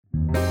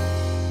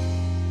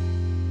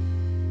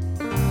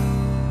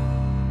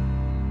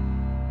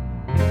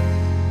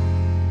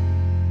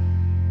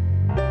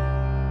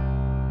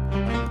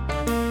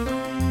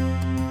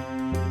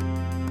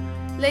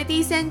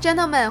Ladies and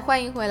gentlemen,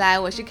 欢迎回来，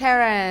我是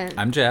Karen.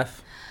 I'm Jeff.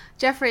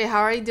 Jeffrey,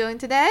 how are you doing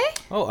today?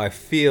 Oh, I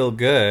feel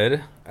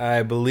good.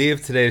 I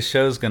believe today's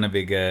show's going to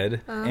be good.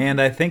 And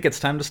I think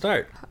it's time to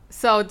start.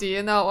 So, do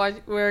you know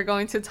what we're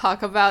going to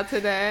talk about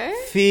today?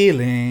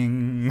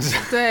 Feelings.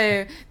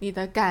 对，你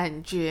的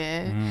感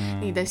觉，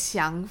你的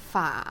想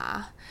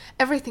法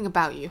everything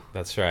about you.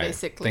 That's right.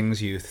 Basically.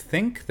 Things you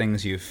think,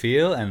 things you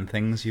feel, and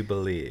things you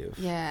believe.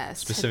 Yes.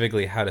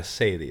 Specifically, how to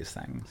say these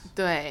things.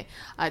 对，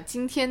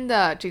今天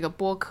的这个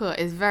播客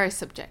is very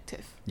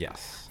subjective.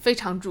 Yes. 非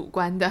常主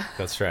观的。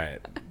That's right.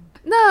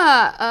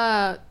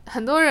 那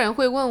很多人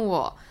会问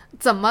我，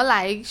怎么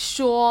来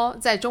说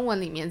在中文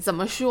里面怎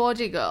么说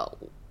这个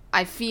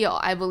I feel,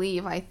 I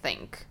believe, I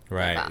think.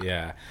 Right,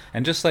 yeah.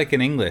 And just like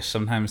in English,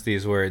 sometimes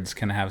these words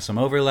can have some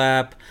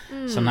overlap.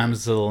 Sometimes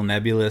it's a little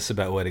nebulous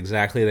about what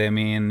exactly they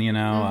mean, you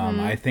know.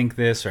 I think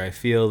this or I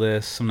feel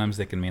this. Sometimes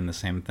they can mean the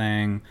same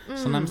thing.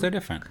 Sometimes they're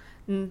different.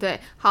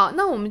 对，好，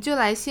那我们就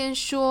来先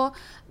说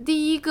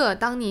第一个，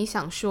当你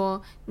想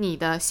说你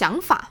的想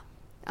法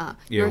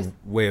Your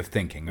way of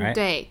thinking, right?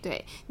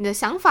 对，你的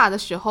想法的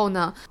时候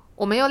呢，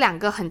我们有两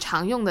个很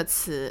常用的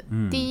词，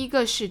第一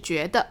个是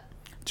觉得。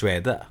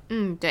觉得。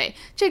对，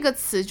这个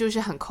词就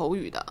是很口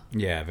语的。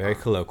Yeah, very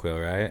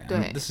colloquial, right? 对。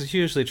And this is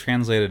usually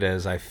translated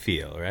as I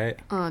feel, right?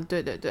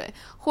 对，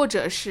或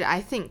者是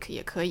I think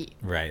也可以。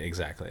Right,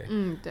 exactly.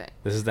 对。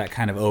This is that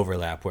kind of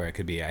overlap where it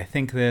could be I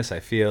think this,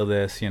 I feel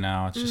this, you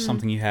know, it's just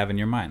something you have in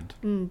your mind.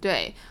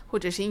 对，或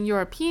者是 in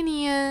your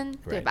opinion,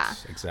 对吧？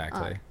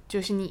 Exactly.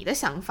 就是你的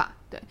想法，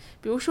对。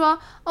比如说，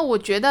我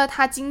觉得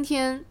他今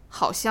天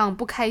好像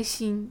不开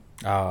心。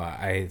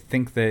I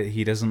think that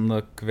he doesn't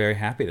look very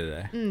happy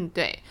today.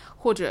 对，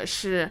或者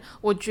是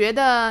我觉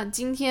得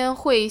今天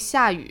会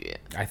下雨。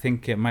I think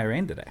it might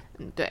rain today.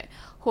 对，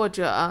或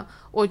者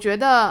我觉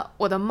得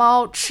我的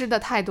猫吃的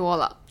太多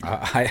了。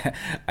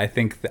I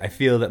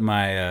feel that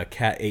my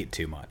cat ate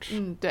too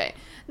much. 对。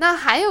那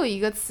还有一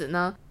个词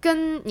呢，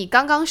跟你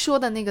刚刚说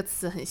的那个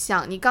词很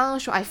像。你刚刚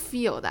说 I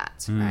feel that,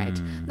 right?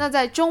 那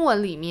在中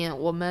文里面，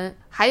我们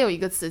还有一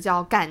个词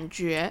叫感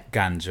觉。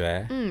感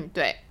觉。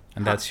对。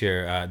And that's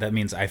that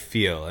means I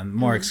feel, and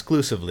more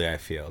exclusively I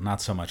feel,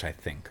 not so much I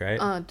think,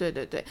 right?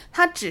 对，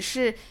它只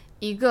是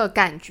一个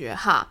感觉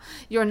哈。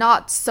You're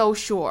not so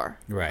sure.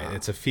 Right,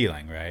 it's a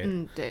feeling,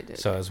 right? 对。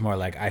So it's more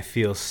like I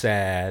feel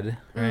sad,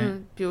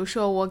 right? 比如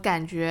说我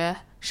感觉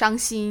伤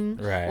心，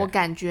 Right. 我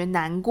感觉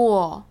难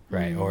过。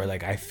Right, or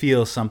like I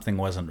feel something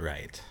wasn't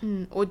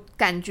right. 我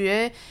感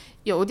觉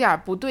有点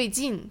不对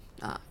劲。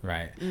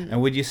Right. And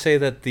would you say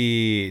that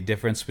the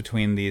difference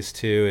between these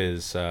two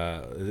is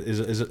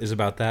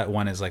about that?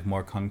 One is like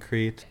more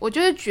concrete? 我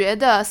觉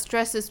得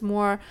stresses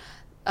more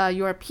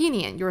your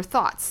opinion, your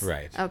thoughts.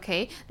 Right.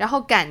 Okay. 然后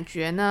感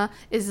觉呢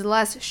is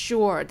less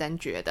sure than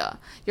觉得。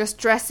You're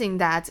stressing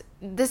that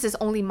this is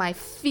only my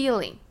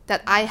feeling,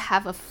 that I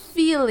have a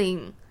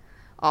feeling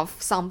of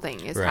something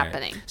is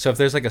happening. So if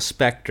there's like a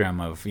spectrum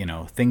of, you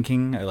know,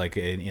 thinking like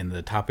in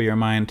the top of your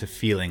mind to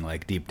feeling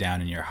like deep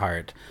down in your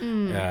heart,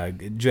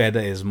 觉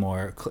得 is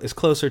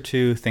closer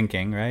to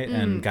thinking, right?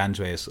 And 感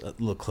觉 is a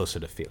little closer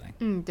to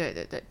feeling.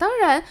 对，当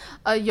然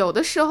有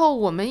的时候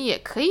我们也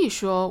可以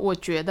说我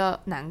觉得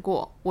难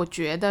过，我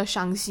觉得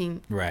伤心。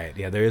Right,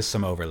 yeah, there is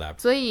some overlap.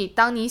 所以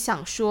当你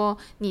想说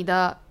你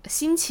的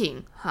心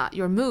情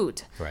your mood,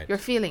 Right. your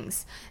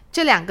feelings,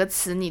 这两个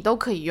词你都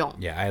可以用。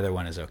Yeah, either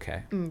one is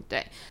okay.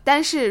 对。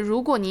但是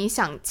如果你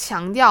想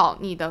强调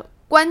你的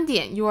观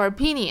点 your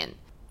opinion,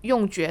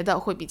 用觉得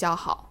会比较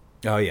好。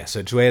Oh, yeah.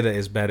 So 觉得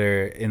is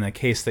better in the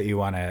case that you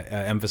want to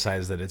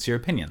emphasize that it's your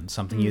opinion,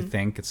 something you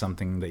think, it's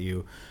something that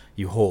you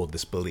hold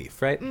this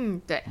belief, right?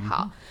 对，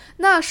好。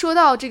那说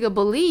到这个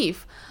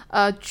belief,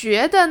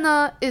 觉得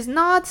呢 is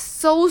not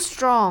so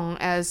strong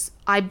as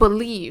I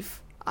believe.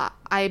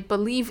 I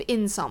believe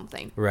in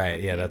something.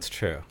 Right, yeah, that's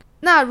true.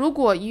 那如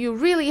果 you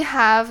really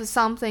have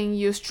something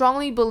you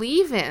strongly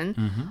believe in,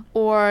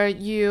 or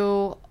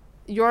your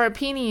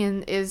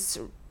opinion is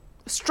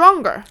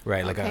stronger,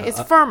 right? Like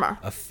it's firmer.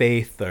 A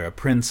faith or a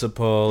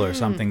principle or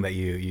something that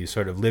you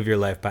sort of live your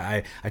life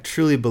by. I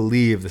truly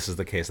believe this is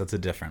the case. That's a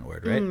different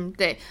word, right?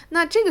 对，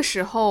那这个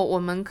时候我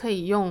们可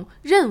以用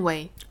认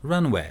为。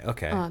Runway,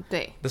 okay.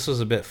 对。This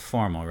was a bit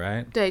formal,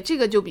 right? 对，这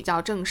个就比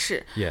较正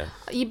式。Yeah.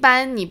 一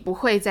般你不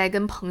会在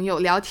跟朋友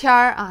聊天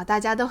大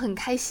家都很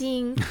开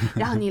心，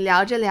然后你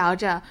聊着聊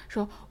着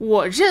说，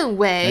我认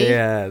为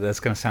Yeah, that's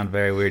going to sound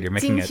very weird. You're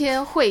今 making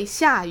天会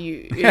下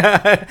雨。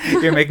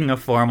You're making a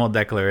formal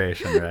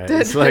declaration, right?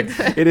 It's like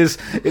it is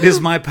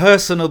my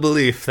personal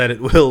belief that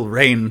it will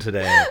rain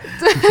today.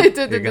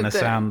 对 You're going to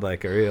sound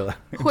like a real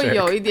会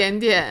有一点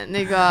点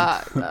那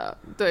个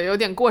对，有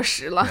点过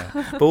时了。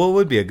Yeah. But what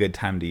would be a good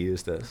time to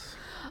use this?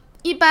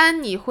 一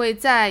般你会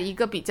在一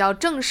个比较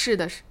正式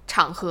的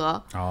场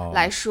合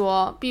来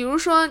说，比如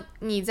说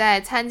你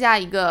在参加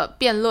一个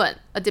辩论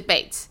a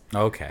debate.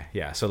 Okay,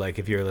 yeah. So like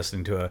if you're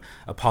listening to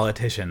a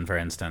politician, for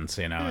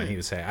instance, you know, and he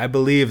would say, I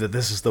believe that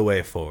this is the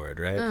way forward,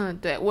 right?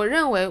 对，我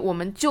认为我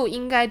们就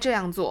应该这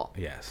样做。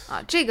 Yes.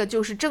 这个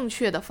就是正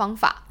确的方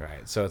法。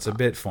 Right, so it's a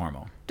bit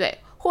formal. 对，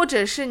或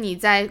者是你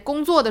在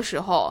工作的时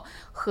候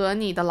和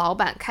你的老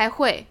板开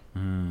会。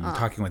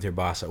Talking with your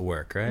boss at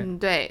work, right?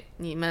 对，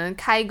你们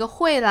开一个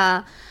会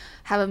啦。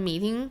have a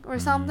meeting or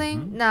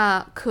something，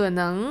那可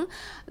能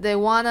they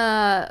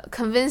wanna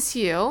convince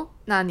you，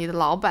 那你的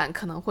老板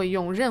可能会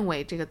用认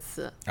为这个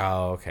词。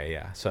Oh, okay,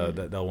 yeah. So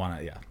they'll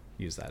wanna,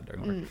 use that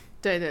during work.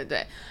 对对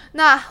对，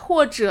那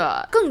或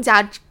者更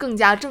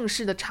加正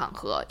式的场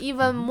合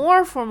 ，even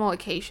more formal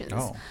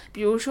occasions，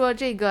比如说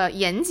这个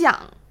演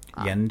讲。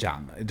演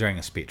讲 during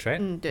a speech,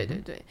 right? 对对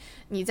对，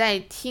你在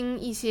听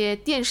一些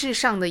电视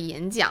上的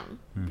演讲，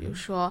比如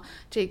说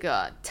这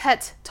个 TED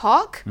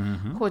Talk，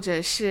或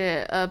者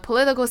是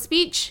political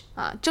speech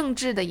政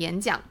治的演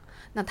讲，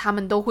那他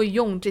们都会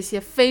用这些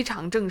非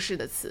常正式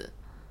的词。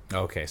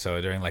Okay, so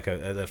during like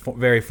a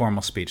very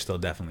formal speech, they'll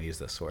definitely use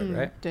this word,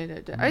 right? 对对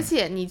对，而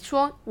且你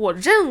说我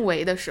认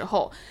为的时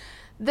候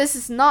，this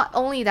is not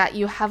only that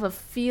you have a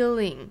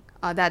feeling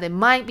that it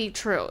might be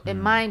true, it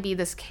might be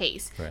this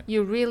case. Right.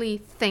 You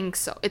really think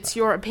so. It's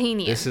your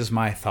opinion. This is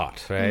my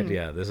thought, right?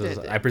 Yeah, this is.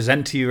 I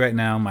present to you right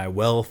now my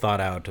well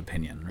thought out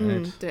opinion,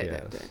 right? 对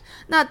对对。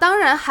那当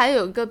然还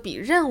有一个比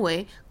认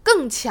为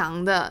更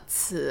强的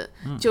词，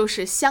就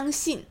是相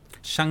信。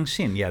相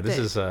信 yeah, this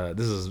is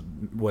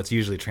what's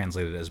usually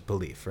translated as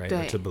belief, right?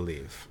 Or to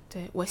believe.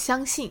 对，我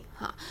相信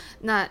哈。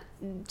那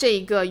这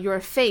一个 your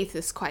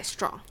faith is quite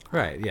strong.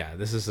 Right, yeah.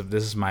 This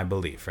is my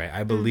belief, right?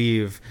 I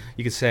believe.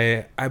 You could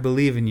say, I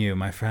believe in you,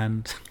 my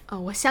friend.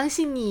 我相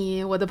信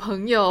你，我的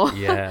朋友。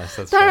Yes,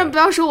 that's 当然不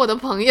要说我的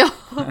朋友，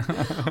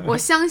我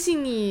相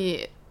信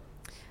你。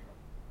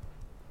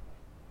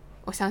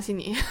我相信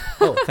你。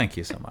Oh, thank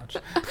you so much.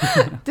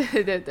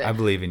 对对对。I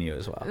believe in you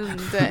as well.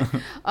 对。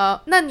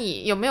那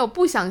你有没有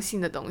不相信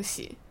的东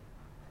西？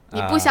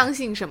你不相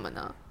信什么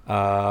呢？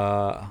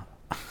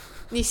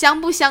你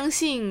相不相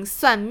信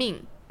算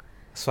命？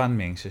算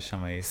命是什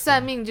么意思？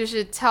算命就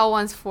是 tell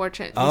one's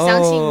fortune， 你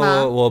相信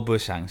吗？我不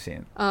相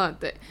信。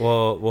对。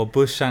我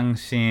不相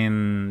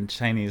信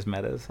Chinese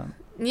medicine。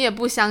你也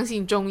不相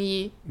信中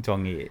医？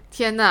中医。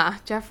天哪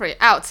 ，Jeffrey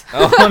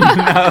out。Oh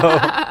no!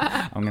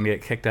 I'm gonna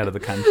get kicked out of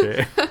the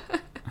country.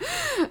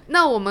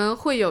 那我们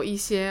会有一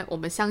些我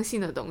们相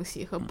信的东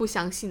西和不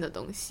相信的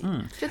东西，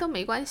这都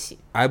没关系。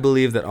I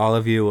believe that all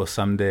of you will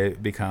someday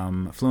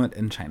become fluent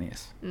in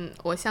Chinese.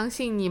 我相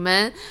信你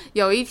们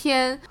有一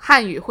天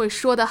汉语会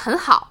说得很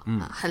好，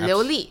很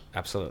流利。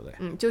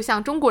Absolutely. 就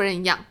像中国人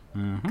一样，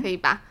可以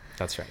吧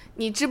 ？That's right.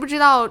 你知不知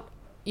道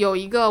有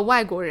一个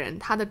外国人，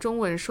他的中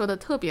文说得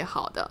特别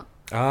好的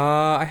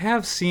？I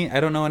have seen.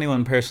 I don't know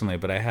anyone personally,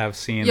 but I have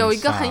seen. 有一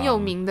个很有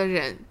名的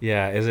人。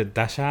Yeah, is it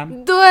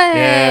Dashan? 对。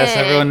Yes,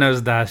 everyone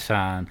knows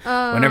Dashan.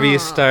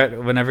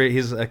 Whenever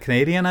he's a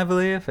Canadian, I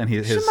believe, and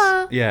his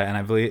yeah, and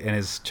I believe, and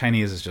his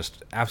Chinese is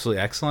just absolutely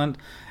excellent.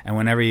 And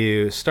whenever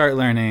you start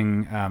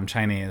learning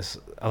Chinese,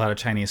 a lot of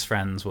Chinese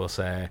friends will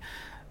say,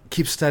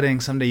 "Keep studying.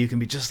 Someday you can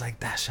be just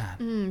like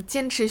Dashan."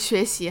 坚持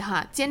学习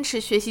哈，坚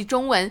持学习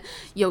中文，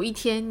有一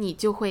天你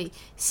就会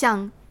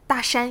像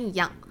大山一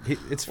样。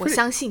我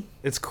相信。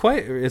It's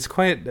quite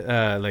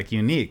like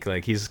unique.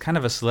 Like he's kind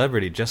of a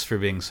celebrity just for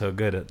being so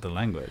good at the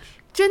language.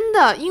 真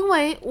的，因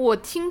为我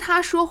听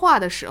他说话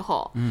的时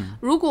候，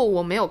如果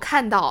我没有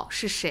看到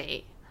是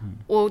谁，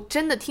我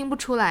真的听不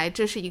出来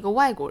这是一个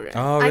外国人。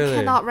Oh, really?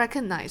 I cannot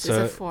recognize as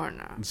a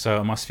foreigner.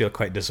 So it must feel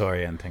quite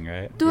disorienting,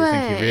 right? 对。You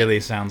think he really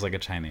sounds like a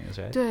Chinese,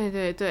 right? 对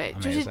对对，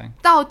就是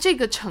到这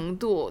个程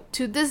度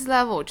 ，to this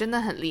level 真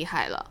的很厉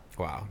害了。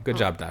Wow, good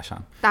job,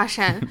 Dashan. 大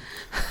山。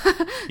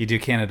You do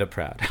Canada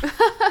proud.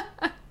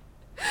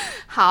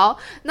 好，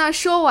那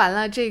说完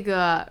了这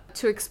个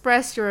to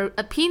express your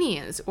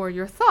opinions or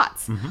your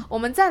thoughts，我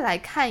们再来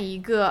看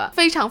一个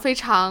非常非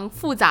常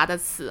复杂的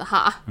词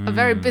哈，a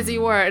very busy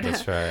word。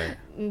 That's right.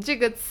 这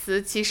个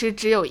词其实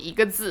只有一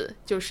个字，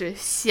就是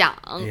想。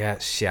Yeah,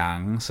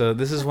 想. So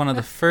this is one of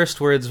the first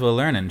words we'll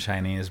learn in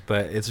Chinese,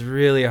 but it's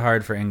really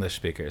hard for English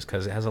speakers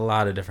because it has a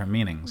lot of different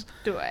meanings.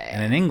 对。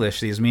And in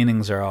English, these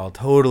meanings are all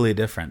totally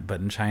different, but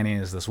in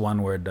Chinese, this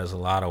one word does a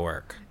lot of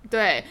work.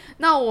 对，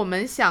那我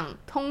们想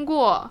通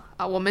过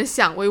we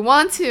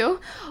want to，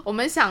 我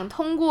们想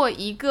通过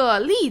一个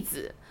例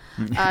子。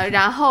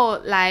然后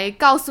来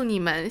告诉你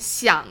们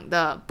想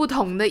的不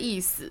同的意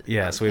思。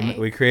Yes,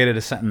 we created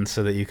a sentence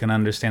so that you can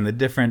understand the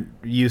different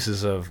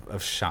uses of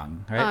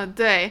想 right?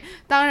 对，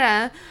当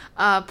然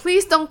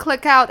please don't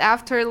click out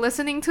after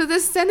listening to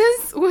this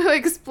sentence. We'll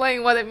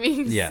explain what it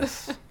means.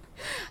 Yes.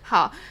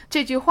 好，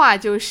这句话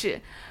就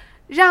是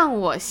让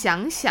我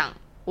想想，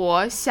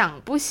我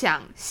想不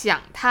想想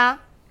他。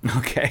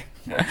Okay.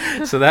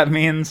 So that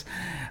means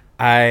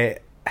I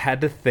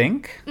had to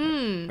think,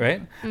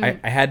 right?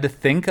 I had to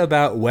think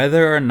about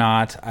whether or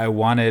not I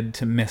wanted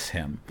to miss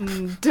him.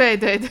 对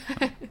对对。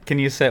Can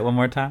you say it one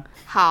more time?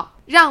 好，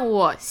让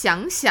我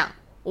想想，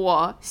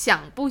我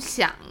想不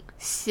想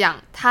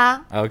想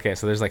他。Okay,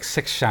 so there's like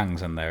 6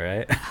 shangs in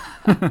there,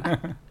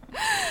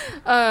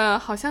 right?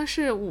 好像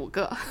是5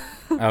个。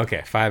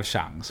Okay, 5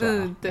 shangs.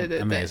 Wow. 对对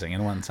对。Amazing,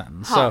 in one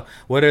sentence. So,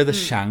 what are the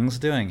shangs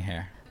doing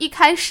here? 一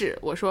开始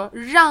我说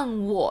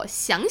让我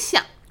想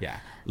想。Yeah.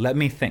 Let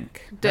me think.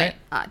 对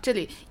right? 这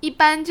里一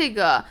般这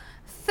个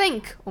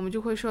think 我们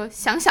就会说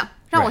想想，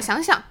让我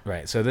想想。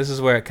Right. So this is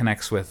where it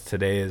connects with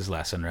today's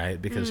lesson, right?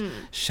 Because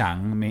想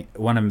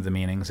one of the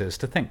meanings is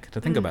to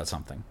think about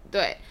something.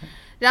 对，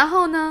然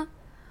后呢，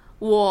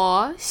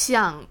我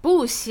想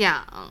不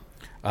想？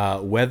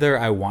 Whether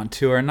I want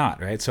to or not,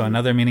 right? So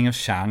another meaning of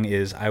想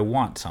is I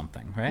want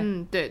something,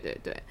 right? 对对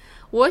对，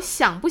我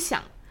想不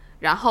想？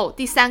然后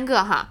第三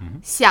个哈，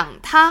想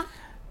他。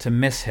To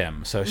miss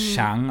him. So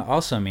想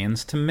also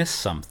means to miss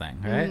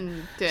something, right?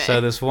 对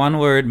So this one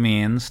word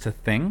means to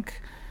think,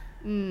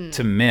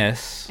 to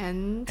miss,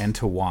 And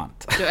to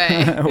want.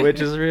 对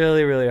Which is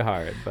really, really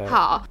hard. But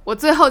好，我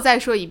最后再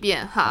说一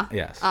遍哈。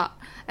 Yes.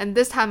 And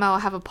this time I will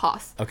have a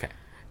pause. Okay.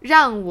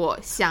 让我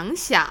想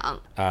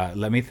想，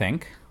 Let me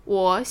think.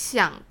 我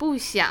想不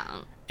想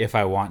If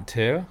I want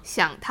to,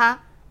 想他？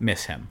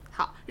 miss him.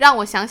 好，让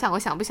我想想，我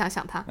想不想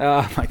想他？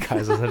 Oh my god,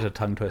 this is such a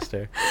tongue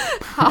twister.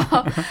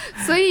 好，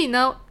所以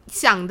呢，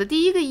想的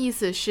第一个意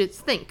思是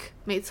think，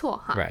 没错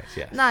哈。Right,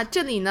 yes. 那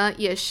这里呢，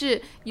也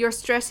是 you're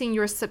stressing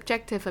your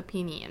subjective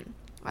opinion，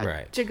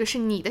 Right. 这个是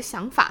你的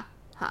想法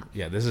哈。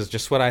 Yeah, this is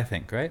just what I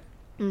think, right?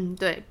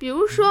 对，比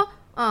如说，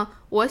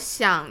我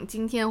想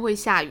今天会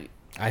下雨。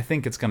 I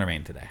think it's gonna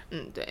rain today.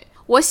 对，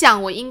我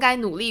想我应该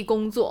努力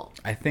工作。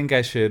 I think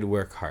I should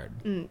work hard.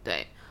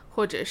 对，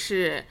或者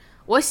是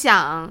我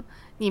想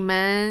你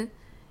们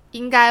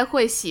应该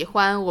会喜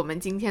欢我们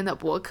今天的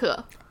播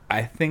客。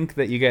 I think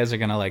that you guys are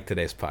gonna like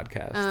today's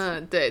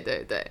podcast. 对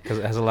对对。 Because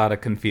it has a lot of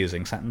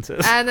confusing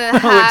sentences. And it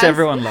Which has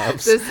everyone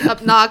loves. this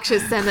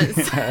obnoxious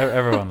sentence.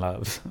 Everyone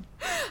loves.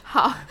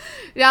 好，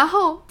然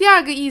后第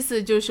二个意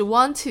思就是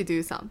want to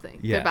do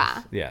something， 对 Yes,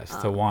 吧？ yes,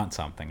 to want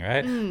something,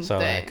 right? So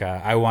对。 like,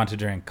 I want to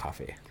drink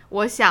coffee.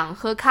 我想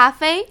喝咖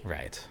啡，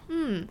 Right.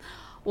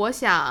 我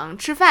想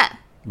吃饭，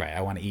 Right,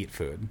 I want to eat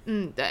food.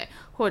 对，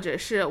或者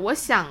是我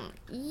想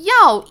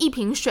要一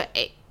瓶水，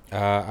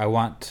 I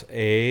want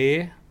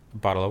a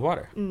bottle of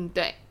water.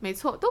 对，没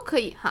错，都可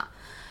以哈。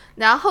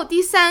然后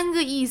第三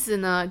个意思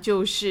呢，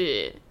就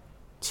是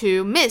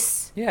to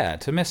miss， Yeah,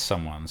 to miss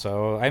someone.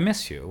 So I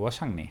miss you. 我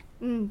想你。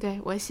对，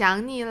我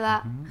想你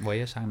了，我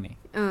也想你。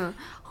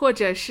或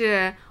者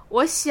是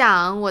我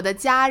想我的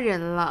家人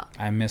了，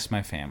 I miss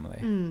my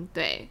family.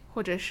 对，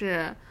或者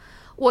是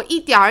我一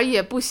点儿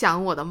也不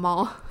想我的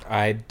猫，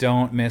 I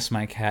don't miss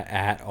my cat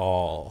at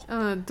all.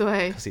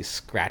 对 Because he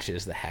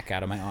scratches the heck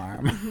out of my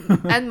arm.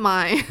 ，and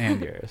mine， And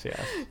yours, yes.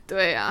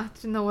 对啊，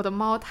真的我的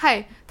猫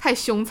太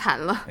凶残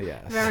了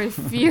Yes. ，very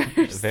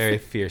fierce， Very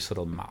fierce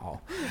little Mao.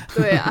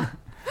 对啊，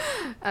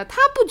他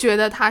不觉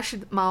得它是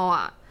猫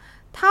啊，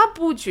他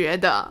不觉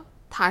得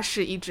它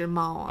是一只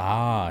猫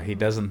啊， He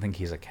doesn't think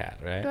he's a cat,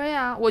 right? 对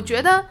啊，我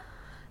觉得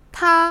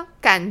他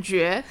感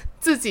觉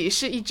自己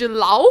是一只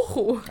老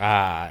虎，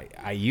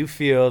 You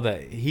feel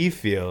that he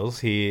feels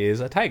he is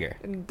a tiger.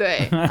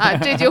 对啊，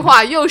这句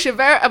话又是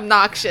very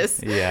obnoxious，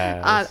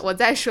 Yes. 我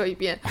再说一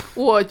遍，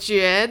我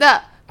觉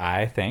得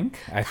I feel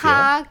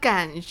他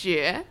感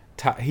觉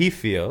he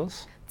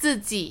feels 自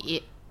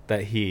己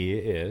that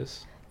he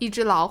is 一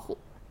只老虎，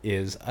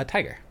 a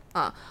tiger.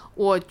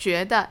 我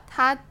觉得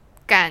他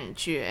感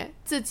觉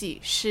自己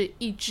是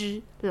一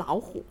只老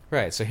虎。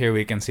 Right, so here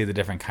we can see the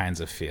different kinds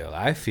of feel.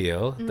 I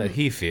feel that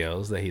he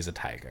feels that he's a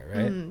tiger,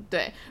 right?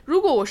 对，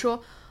如果我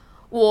说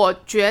我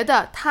觉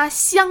得他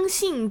相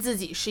信自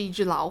己是一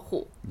只老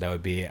虎， That would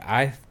be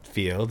I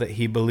feel that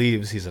he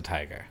believes he's a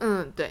tiger.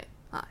 对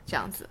这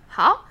样子。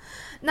好，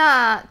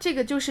那这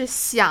个就是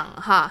想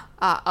哈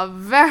a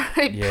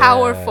very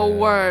powerful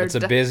word. It's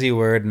a busy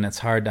word and it's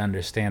hard to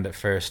understand at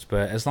first,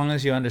 but as long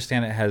as you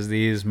understand it has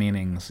these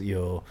meanings,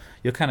 you'll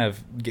kind of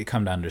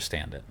come to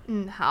understand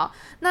it. 好，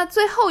那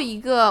最后一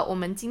个我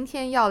们今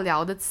天要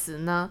聊的词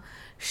呢，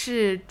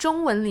是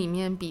中文里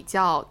面比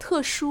较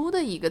特殊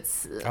的一个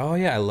词。 Oh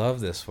yeah, I love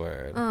this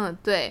word.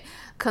 对，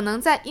可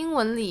能在英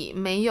文里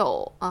没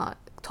有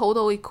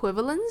total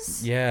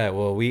equivalence. Yeah,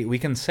 well, we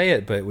can say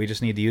it, but we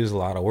just need to use a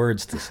lot of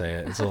words to say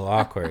it. It's a little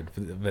awkward.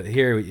 But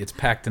here, it's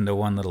packed into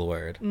one little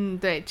word.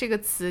 对，这个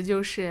词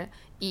就是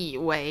以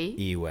为。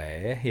以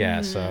为,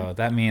 yeah, so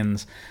that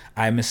means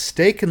I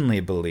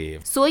mistakenly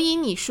believed. 所以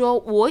你说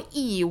我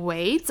以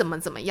为怎么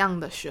怎么样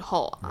的时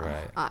候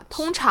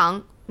通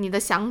常你的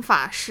想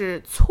法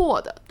是错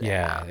的，对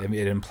吧？ Yeah,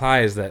 it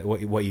implies that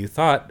what you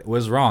thought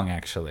was wrong,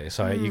 actually.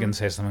 So you can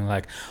say something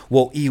like,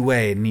 我以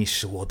为你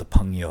是我的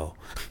朋友。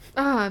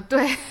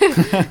对，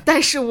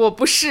但是我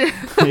不是。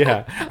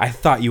Yeah, I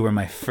thought you were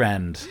my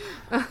friend.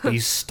 But you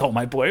stole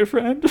my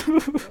boyfriend.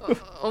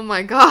 Oh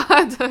my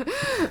god.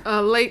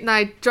 Late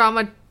night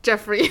drama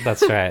Jeffrey.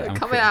 That's right. I'm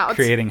coming out.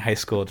 Creating high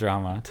school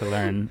drama to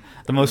learn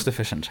the most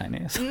efficient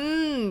Chinese.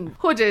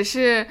 或者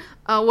是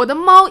我的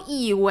猫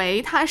以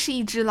为它是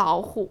一只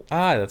老虎。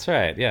 That's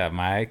right. Yeah,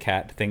 my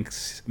cat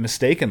thinks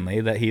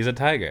mistakenly that he's a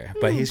tiger,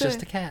 but he's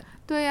just a cat.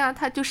 对啊，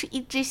它就是一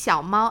只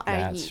小猫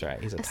而已。 That's right.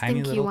 He's a A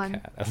tiny stinky little one.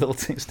 cat. A little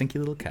stinky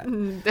little cat.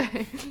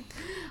 对，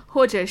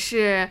或者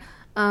是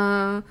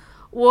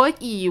我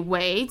以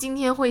为今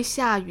天会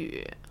下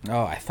雨。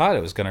Oh, I thought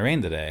it was going to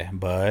rain today,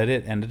 but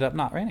it ended up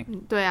not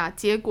raining. 对啊，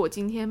结果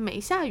今天没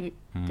下雨，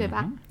对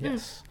吧？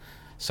 Yes.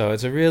 So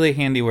it's a really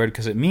handy word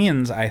because it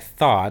means I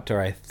thought or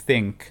I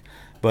think,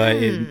 but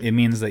it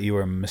means that you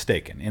were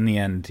mistaken. In the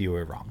end, you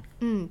were wrong.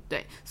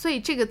 对，所以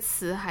这个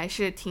词还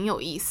是挺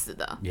有意思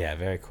的。 Yeah,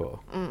 very cool.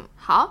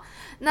 好，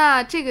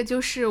那这个就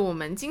是我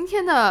们今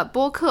天的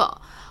播客。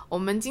我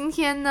们今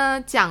天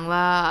呢讲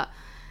了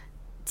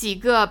几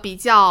个比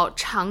较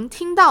常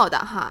听到的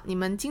哈，你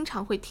们经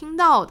常会听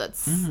到的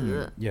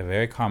词。Yeah,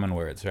 very common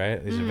words,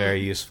 right? These are very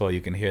useful. You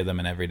can hear them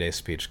in everyday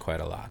speech quite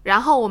a lot.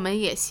 然后我们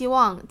也希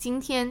望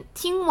今天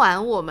听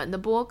完我们的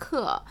播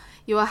客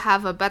you will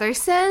have a better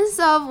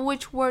sense of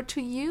which word to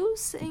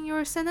use in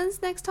your sentence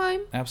next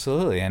time.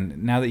 Absolutely.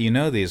 And now that you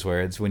know these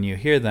words, when you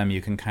hear them,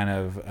 you can kind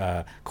of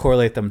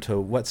correlate them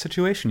to what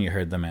situation you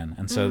heard them in.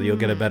 And so you'll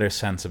get a better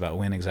sense about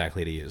when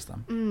exactly to use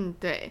them.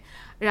 对，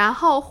然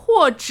后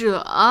或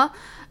者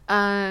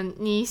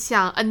你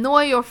想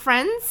annoy your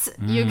friends,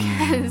 you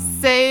can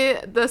say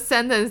the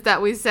sentence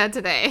that we said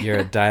today. You're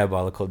a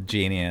diabolical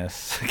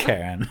genius,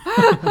 Karen.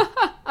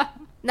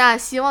 那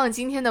希望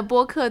今天的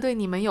播客对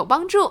你们有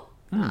帮助。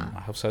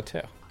 I hope so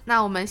too.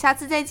 那我们下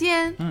次再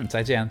见。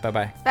再见，拜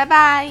拜。拜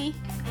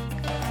拜。